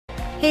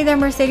Hey there,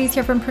 Mercedes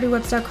here from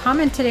PrettyWebz.com,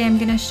 and today I'm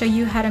going to show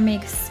you how to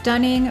make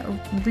stunning,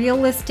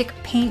 realistic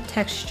paint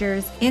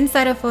textures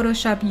inside of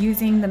Photoshop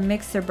using the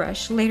mixer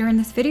brush. Later in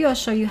this video, I'll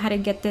show you how to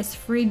get this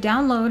free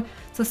download,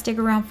 so stick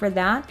around for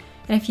that.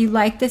 And if you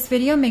like this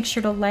video, make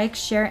sure to like,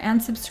 share, and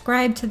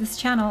subscribe to this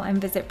channel, and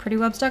visit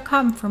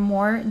PrettyWebz.com for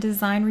more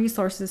design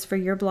resources for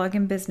your blog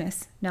and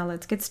business. Now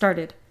let's get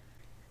started.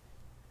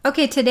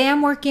 Okay, today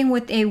I'm working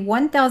with a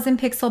 1000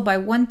 pixel by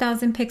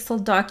 1000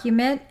 pixel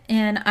document,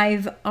 and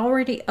I've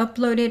already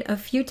uploaded a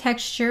few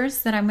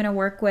textures that I'm going to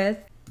work with.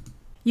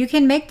 You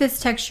can make this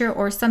texture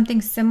or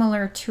something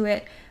similar to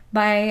it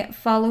by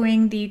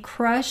following the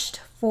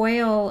crushed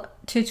foil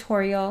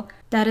tutorial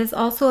that is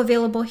also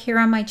available here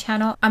on my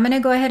channel. I'm going to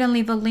go ahead and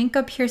leave a link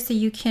up here so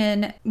you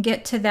can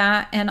get to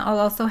that, and I'll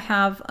also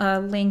have a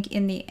link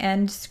in the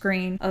end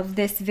screen of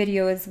this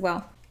video as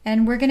well.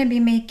 And we're going to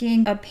be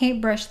making a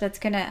paintbrush that's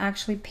going to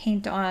actually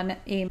paint on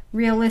a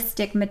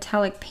realistic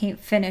metallic paint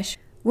finish.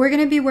 We're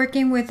going to be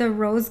working with a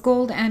rose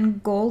gold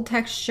and gold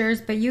textures,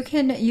 but you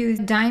can use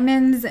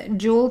diamonds,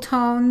 jewel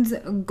tones,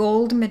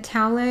 gold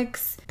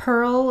metallics,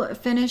 pearl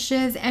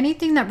finishes.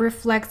 Anything that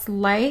reflects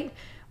light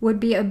would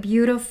be a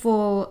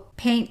beautiful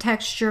paint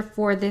texture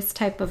for this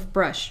type of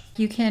brush.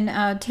 You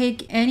can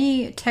take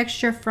any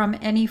texture from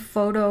any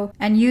photo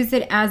and use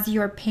it as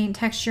your paint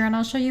texture, and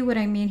I'll show you what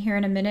I mean here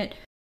in a minute.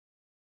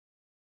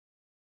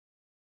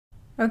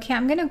 Okay,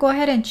 I'm going to go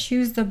ahead and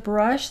choose the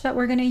brush that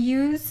we're going to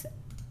use.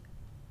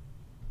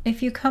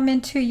 If you come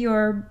into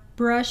your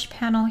brush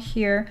panel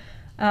here,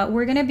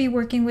 we're going to be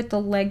working with the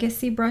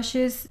legacy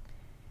brushes.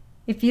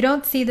 If you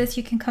don't see this,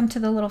 you can come to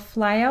the little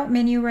flyout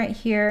menu right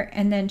here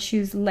and then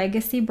choose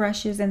legacy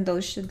brushes, and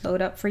those should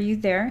load up for you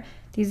there.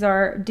 These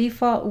are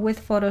default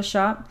with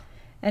Photoshop.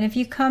 And if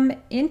you come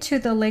into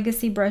the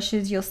legacy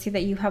brushes, you'll see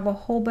that you have a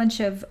whole bunch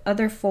of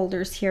other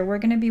folders here. We're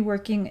going to be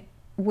working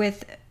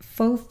with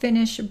faux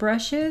finish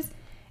brushes,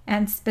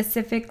 and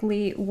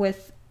specifically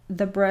with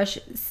the brush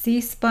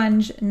Sea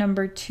Sponge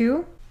number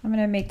 2. I'm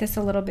going to make this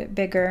a little bit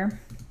bigger.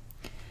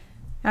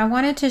 I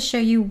wanted to show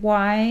you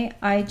why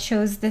I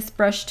chose this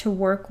brush to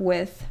work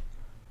with.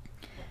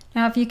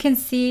 Now, if you can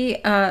see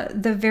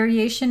the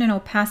variation in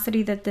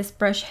opacity that this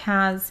brush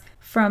has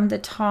from the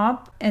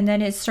top, and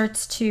then it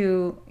starts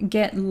to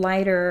get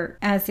lighter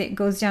as it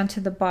goes down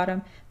to the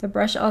bottom. The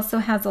brush also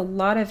has a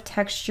lot of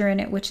texture in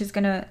it, which is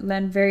going to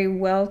lend very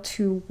well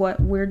to what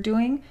we're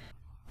doing,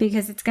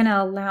 because it's going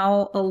to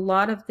allow a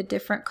lot of the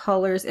different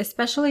colors,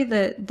 especially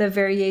the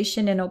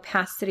variation in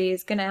opacity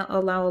is going to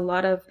allow a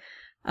lot of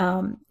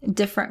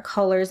different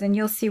colors, and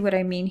you'll see what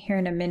I mean here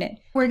in a minute.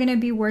 We're going to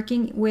be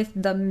working with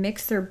the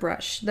mixer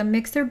brush. The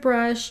mixer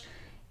brush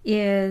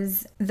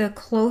is the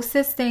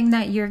closest thing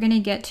that you're going to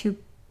get to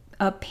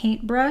a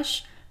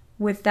paintbrush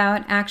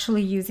without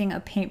actually using a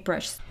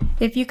paintbrush.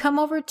 If you come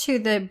over to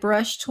the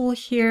brush tool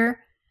here,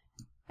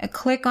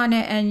 click on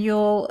it, and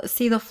you'll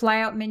see the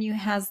flyout menu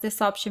has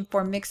this option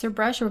for mixer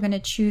brush. We're going to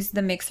choose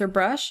the mixer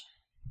brush.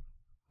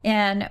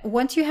 And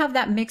once you have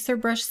that mixer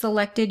brush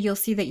selected, you'll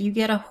see that you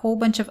get a whole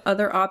bunch of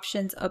other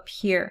options up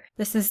here.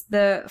 This is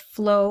the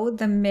flow,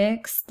 the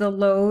mix, the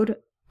load,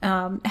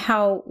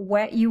 how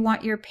wet you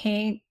want your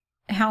paint,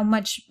 how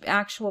much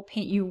actual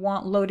paint you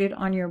want loaded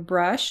on your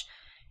brush.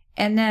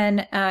 And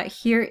then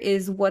here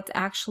is what's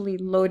actually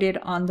loaded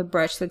on the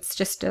brush. So it's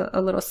just a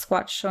little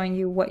swatch showing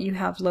you what you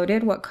have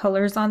loaded, what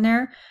colors on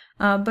there.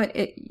 But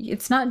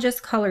it's not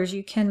just colors.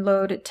 You can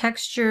load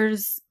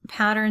textures,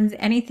 patterns,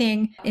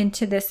 anything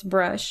into this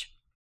brush.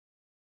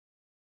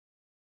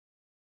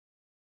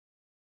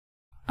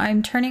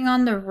 I'm turning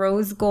on the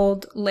rose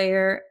gold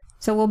layer.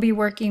 So we'll be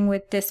working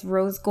with this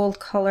rose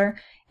gold color.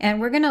 And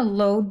we're going to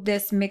load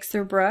this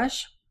mixer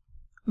brush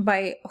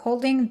by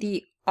holding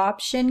the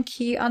Option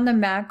key on the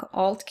Mac,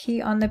 Alt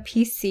key on the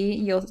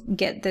PC. You'll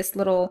get this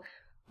little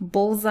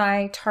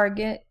bullseye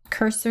target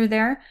cursor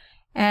there,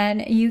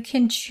 and you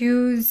can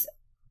choose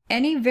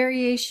any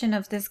variation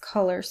of this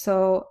color.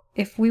 So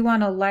if we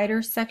want a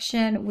lighter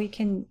section, we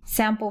can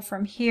sample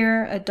from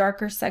here. A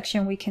darker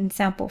section, we can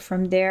sample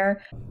from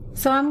there.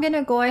 So I'm going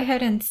to go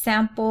ahead and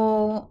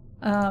sample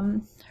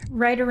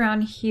right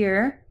around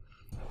here.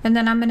 And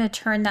then I'm going to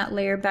turn that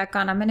layer back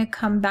on. I'm going to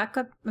come back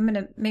up. I'm going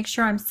to make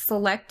sure I'm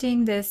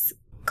selecting this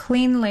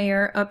clean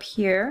layer up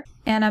here,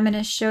 and I'm going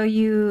to show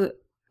you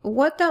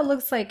what that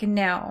looks like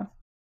now.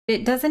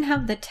 It doesn't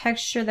have the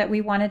texture that we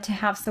want it to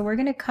have, so we're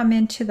going to come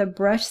into the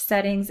brush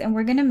settings and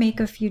we're going to make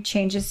a few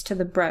changes to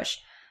the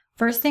brush.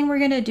 First thing we're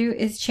going to do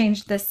is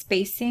change the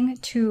spacing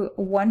to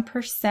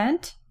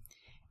 1%.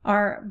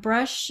 Our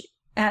brush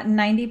at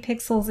 90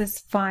 pixels is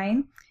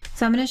fine.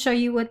 So I'm going to show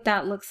you what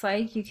that looks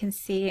like. You can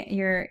see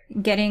you're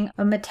getting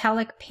a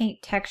metallic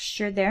paint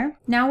texture there.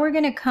 Now we're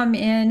going to come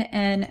in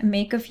and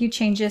make a few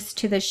changes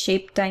to the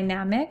shape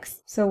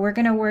dynamics. So we're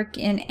going to work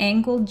in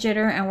angle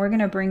jitter, and we're going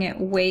to bring it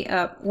way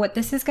up. What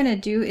this is going to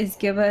do is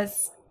give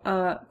us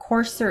a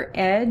coarser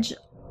edge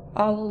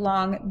all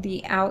along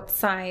the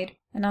outside.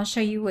 And I'll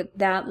show you what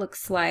that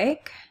looks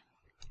like.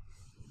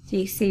 So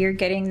you see you're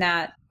getting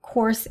that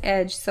coarse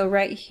edge. So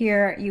right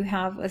here you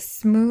have a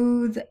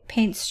smooth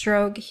paint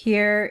stroke.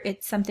 Here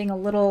it's something a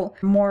little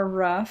more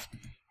rough.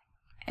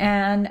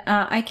 And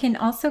I can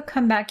also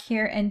come back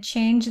here and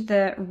change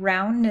the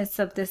roundness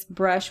of this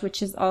brush,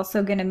 which is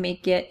also going to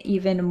make it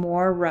even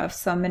more rough.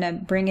 So I'm going to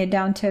bring it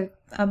down to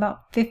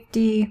about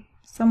 50,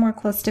 somewhere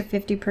close to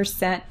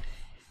 50%.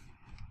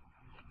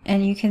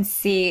 And you can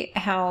see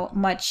how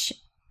much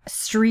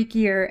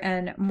streakier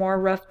and more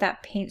rough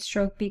that paint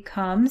stroke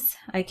becomes.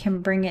 I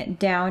can bring it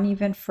down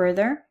even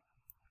further,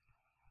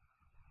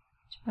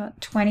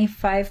 about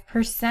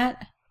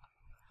 25%.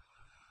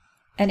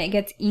 And it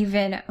gets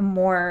even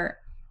more,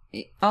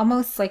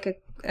 almost like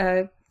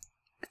a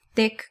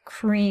thick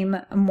cream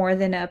more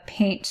than a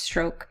paint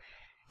stroke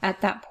at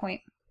that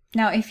point.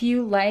 Now, if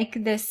you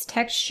like this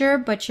texture,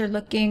 but you're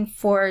looking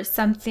for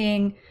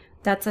something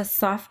that's a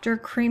softer,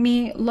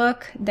 creamy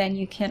look, then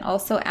you can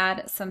also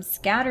add some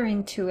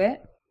scattering to it.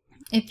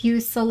 If you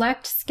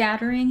select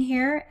scattering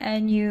here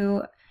and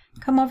you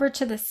come over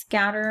to the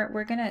scatter,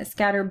 we're gonna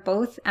scatter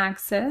both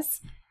axes,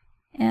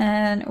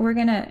 and we're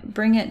gonna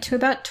bring it to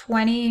about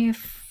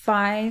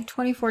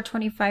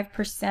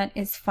 25%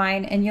 is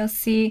fine. And you'll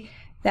see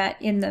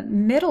that in the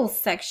middle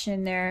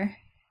section there,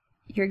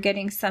 you're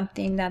getting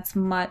something that's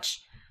much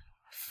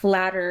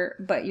flatter,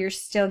 but you're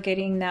still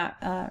getting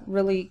that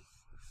really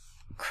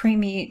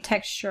creamy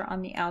texture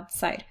on the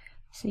outside.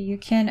 So you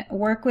can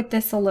work with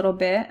this a little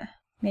bit.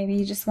 Maybe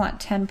you just want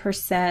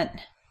 10%,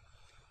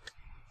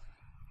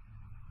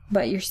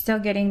 but you're still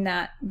getting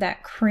that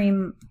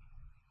cream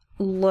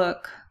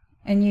look.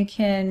 And you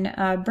can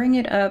bring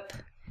it up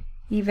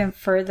even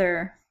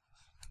further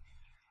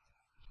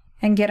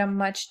and get a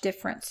much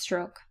different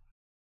stroke.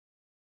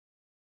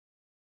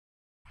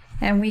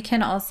 And we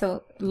can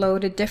also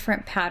load a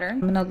different pattern.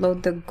 I'm going to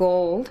load the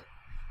gold.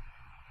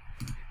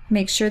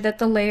 Make sure that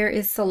the layer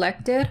is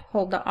selected.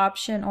 Hold the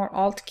Option or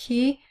Alt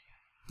key.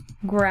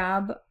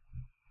 Grab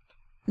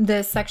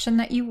the section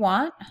that you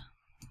want.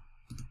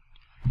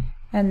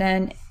 And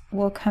then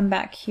we'll come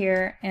back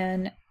here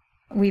and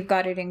we've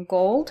got it in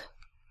gold.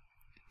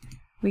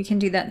 We can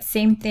do that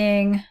same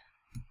thing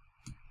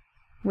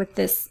with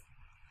this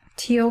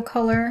teal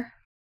color.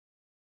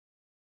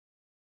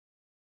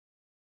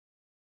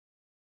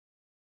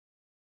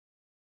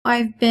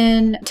 I've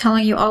been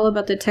telling you all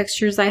about the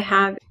textures I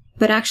have,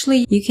 but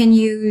actually you can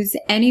use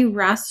any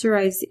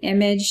rasterized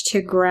image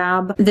to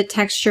grab the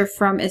texture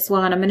from as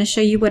well. And I'm going to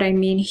show you what I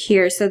mean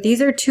here. So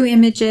these are two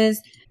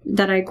images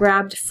that I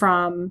grabbed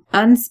from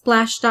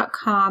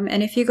unsplash.com.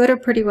 And if you go to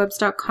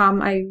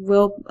prettywebz.com, I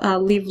will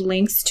leave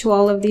links to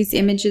all of these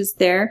images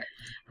there.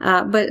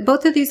 But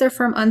both of these are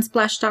from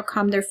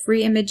unsplash.com. They're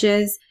free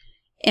images.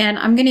 And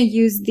I'm going to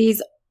use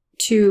these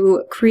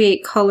to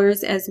create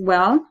colors as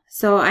well.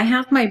 So I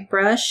have my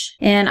brush,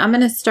 and I'm going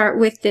to start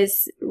with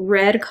this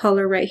red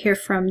color right here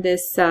from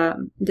this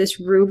this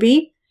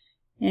ruby.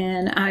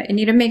 And I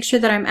need to make sure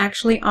that I'm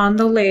actually on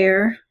the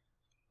layer.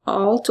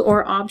 Alt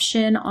or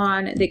Option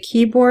on the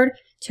keyboard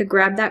to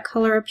grab that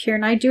color up here.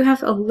 And I do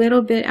have a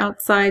little bit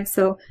outside,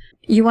 so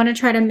you want to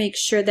try to make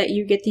sure that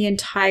you get the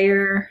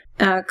entire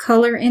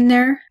color in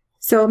there.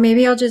 So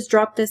maybe I'll just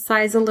drop this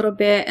size a little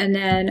bit and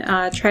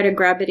then try to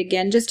grab it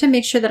again, just to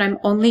make sure that I'm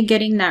only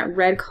getting that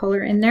red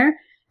color in there.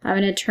 I'm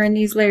going to turn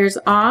these layers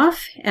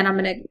off, and I'm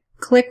going to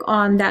click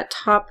on that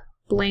top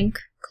blank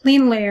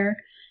clean layer,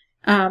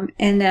 and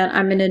then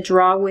I'm going to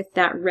draw with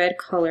that red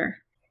color.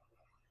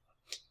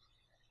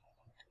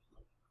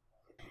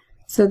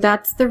 So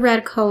that's the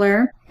red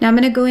color. Now I'm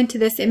going to go into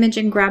this image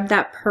and grab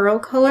that pearl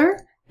color.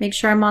 Make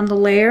sure I'm on the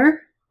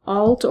layer,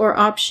 Alt or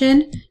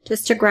Option,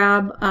 just to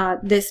grab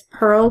this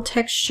pearl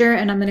texture,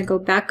 and I'm going to go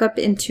back up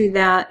into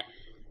that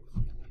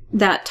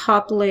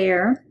top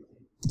layer.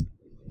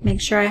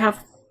 Make sure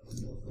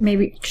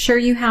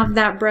you have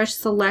that brush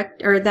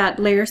select, or that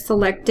layer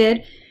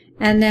selected,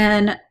 and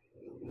then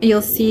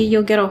you'll see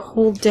you'll get a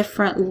whole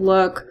different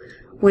look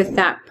with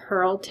that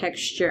pearl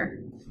texture.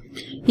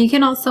 You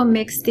can also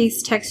mix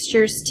these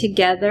textures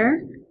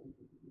together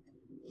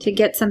to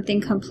get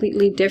something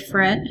completely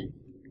different.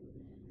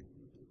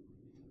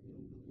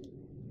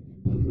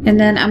 And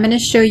then I'm going to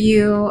show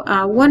you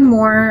one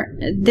more.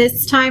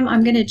 This time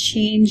I'm going to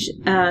change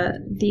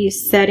the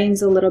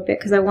settings a little bit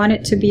because I want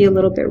it to be a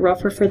little bit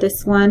rougher for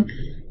this one.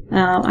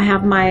 I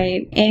have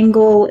my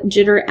angle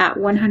jitter at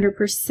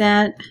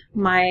 100%.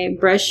 My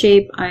brush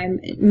shape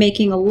I'm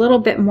making a little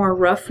bit more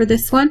rough for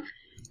this one.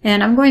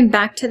 And I'm going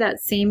back to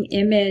that same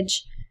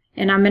image,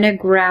 and I'm going to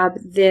grab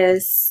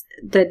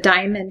the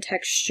diamond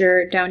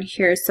texture down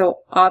here. So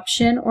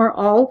Option or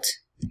Alt,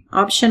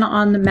 Option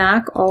on the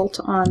Mac,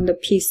 Alt on the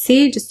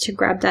PC, just to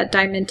grab that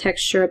diamond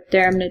texture up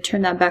there. I'm going to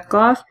turn that back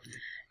off,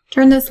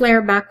 turn this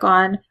layer back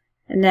on,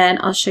 and then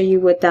I'll show you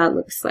what that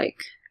looks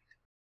like.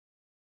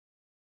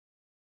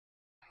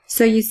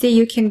 So you see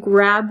you can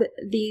grab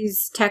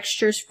these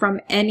textures from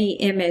any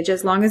image.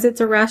 As long as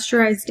it's a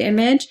rasterized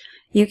image,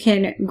 you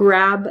can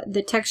grab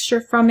the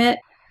texture from it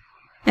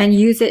and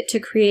use it to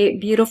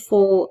create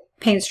beautiful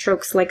paint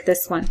strokes like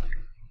this one.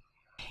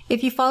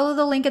 If you follow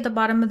the link at the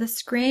bottom of the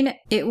screen,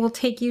 it will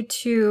take you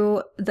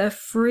to the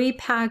free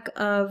pack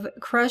of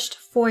crushed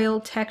foil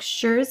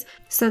textures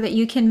so that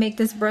you can make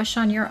this brush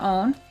on your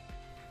own.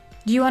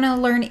 Do you want to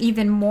learn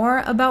even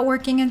more about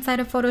working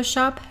inside of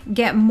Photoshop?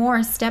 Get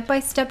more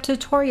step-by-step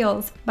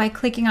tutorials by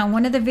clicking on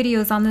one of the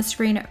videos on the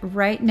screen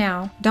right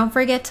now. Don't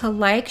forget to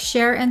like,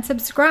 share, and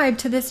subscribe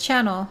to this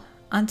channel.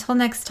 Until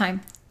next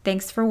time,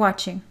 thanks for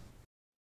watching.